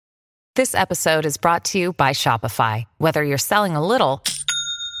This episode is brought to you by Shopify. Whether you're selling a little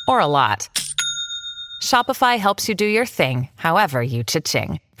or a lot, Shopify helps you do your thing, however you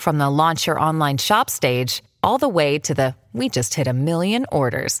cha-ching. From the launch your online shop stage, all the way to the we just hit 1 million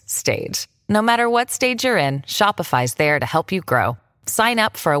orders stage. No matter what stage you're in, Shopify's there to help you grow. Sign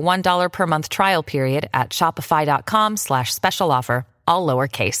up for a $1 per month trial period at shopify.com/special offer, all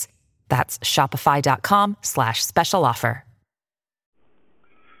lowercase. That's shopify.com/special offer.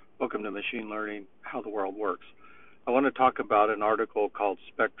 Welcome to Machine Learning, How the World Works. I want to talk about an article called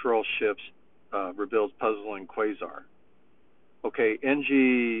Spectral Shifts Reveals Puzzling Quasar. Okay,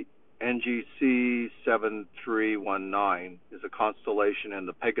 NGC 7319 is a constellation in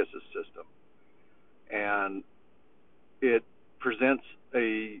the Pegasus system, and it presents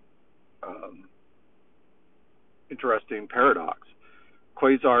a interesting paradox.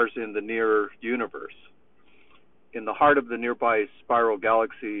 Quasars in the near universe. In the heart of the nearby spiral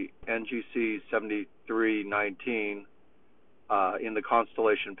galaxy NGC 7319, in the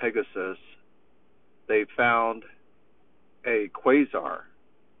constellation Pegasus, they found a quasar.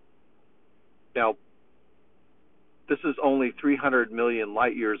 Now, this is only 300 million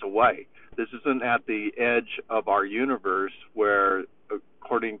light years away. This isn't at the edge of our universe where,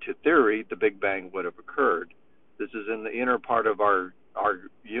 according to theory, the Big Bang would have occurred. This is in the inner part of our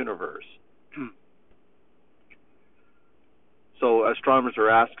universe. So astronomers are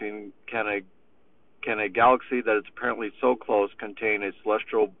asking, can a galaxy that is apparently so close contain a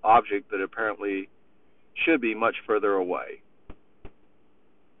celestial object that apparently should be much further away?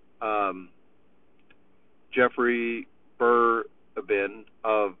 Jeffrey Burbin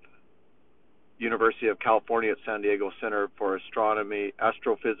of University of California at San Diego Center for Astronomy,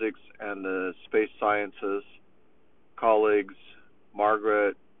 Astrophysics, and the Space Sciences, colleagues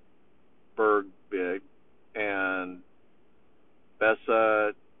Margaret Bergbig and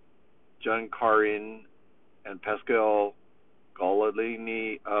Bessa Juncarin and Pascal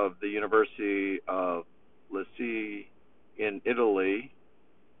Gololini of the University of Lecce in Italy,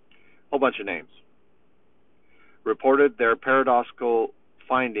 a whole bunch of names, reported their paradoxical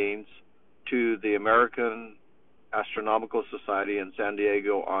findings to the American Astronomical Society in San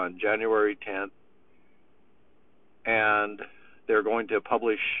Diego on January 10th, and they're going to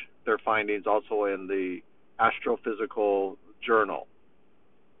publish their findings also in the Astrophysical Journal.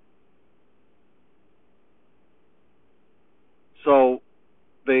 So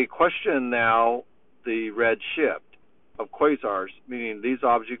they question now the red shift of quasars, meaning these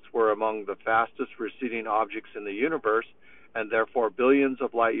objects were among the fastest receding objects in the universe and therefore billions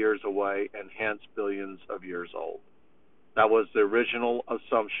of light years away and hence billions of years old. That was the original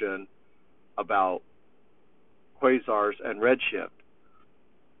assumption about quasars and redshift.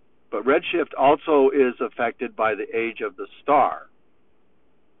 But redshift also is affected by the age of the star.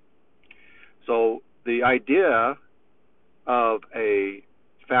 So the idea of a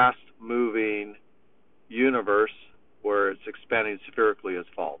fast-moving universe where it's expanding spherically is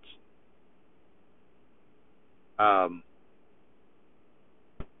false. The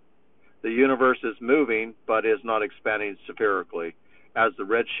universe is moving, but is not expanding spherically, as the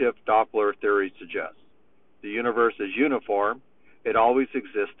redshift Doppler theory suggests. The universe is uniform. It always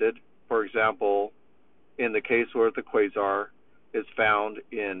existed. For example, in the case where the quasar is found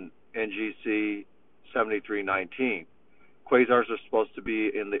in NGC 7319. Quasars are supposed to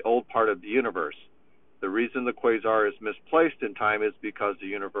be in the old part of the universe. The reason the quasar is misplaced in time is because the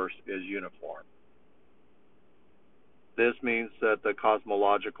universe is uniform. This means that the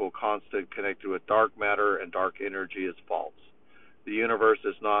cosmological constant connected with dark matter and dark energy is false. The universe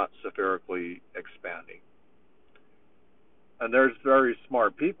is not spherically expanding. And there's very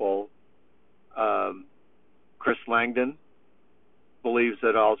smart people. Chris Langdon believes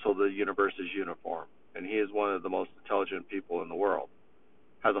that also the universe is uniform, and he is one of the most intelligent people in the world.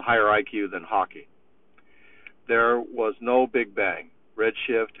 Has a higher IQ than Hawking. There was no Big Bang.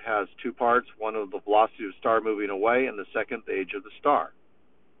 Redshift has two parts, one of the velocity of the star moving away, and the second, the age of the star.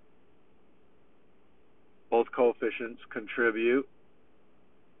 Both coefficients contribute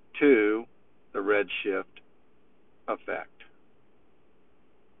to the redshift effect.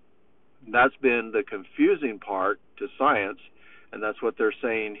 That's been the confusing part to science, and that's what they're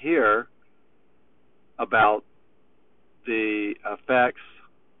saying here about the effects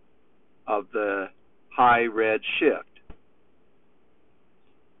of the high red shift.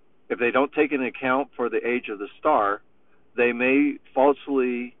 If they don't take into account for the age of the star, they may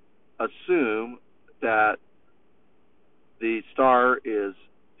falsely assume that the star is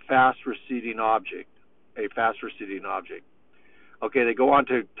a fast receding object. Okay, they go on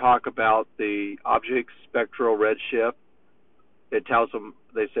to talk about the object spectral redshift It tells them,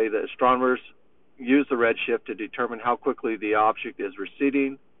 they say that astronomers use the redshift to determine how quickly the object is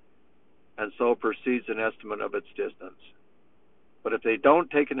receding, and so proceeds an estimate of its distance. But if they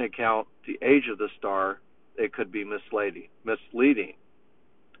don't take into account the age of the star, it could be misleading.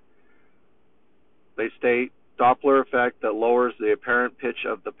 They state Doppler effect that lowers the apparent pitch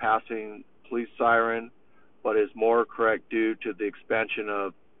of the passing police siren, but is more correct due to the expansion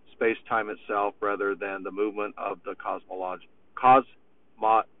of space-time itself rather than the movement of the cosmic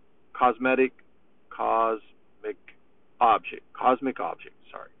object.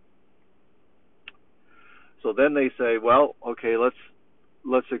 So then they say, well, okay,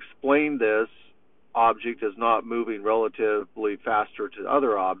 let's explain this object as not moving relatively faster to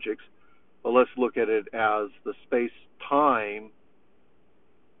other objects, but let's look at it as the space-time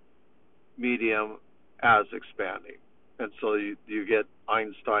medium as expanding. And so you get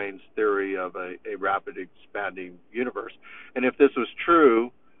Einstein's theory of a rapid expanding universe. And if this was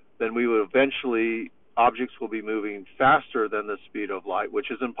true, then we would eventually, objects will be moving faster than the speed of light,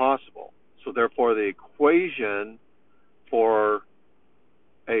 which is impossible. So therefore, the equation for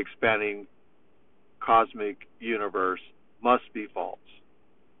an expanding cosmic universe must be false,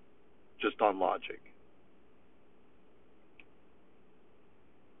 just on logic.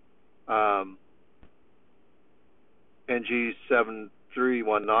 NG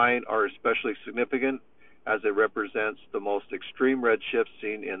 7319 are especially significant as it represents the most extreme redshift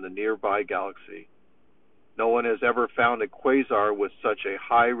seen in the nearby galaxy. No one has ever found a quasar with such a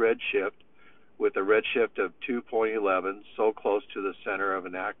high redshift, with a redshift of 2.11, so close to the center of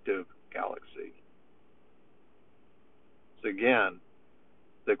an active galaxy. So again,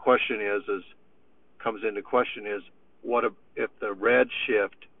 the question comes into question is, what if the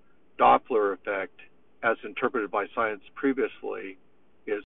redshift Doppler effect, as interpreted by science previously,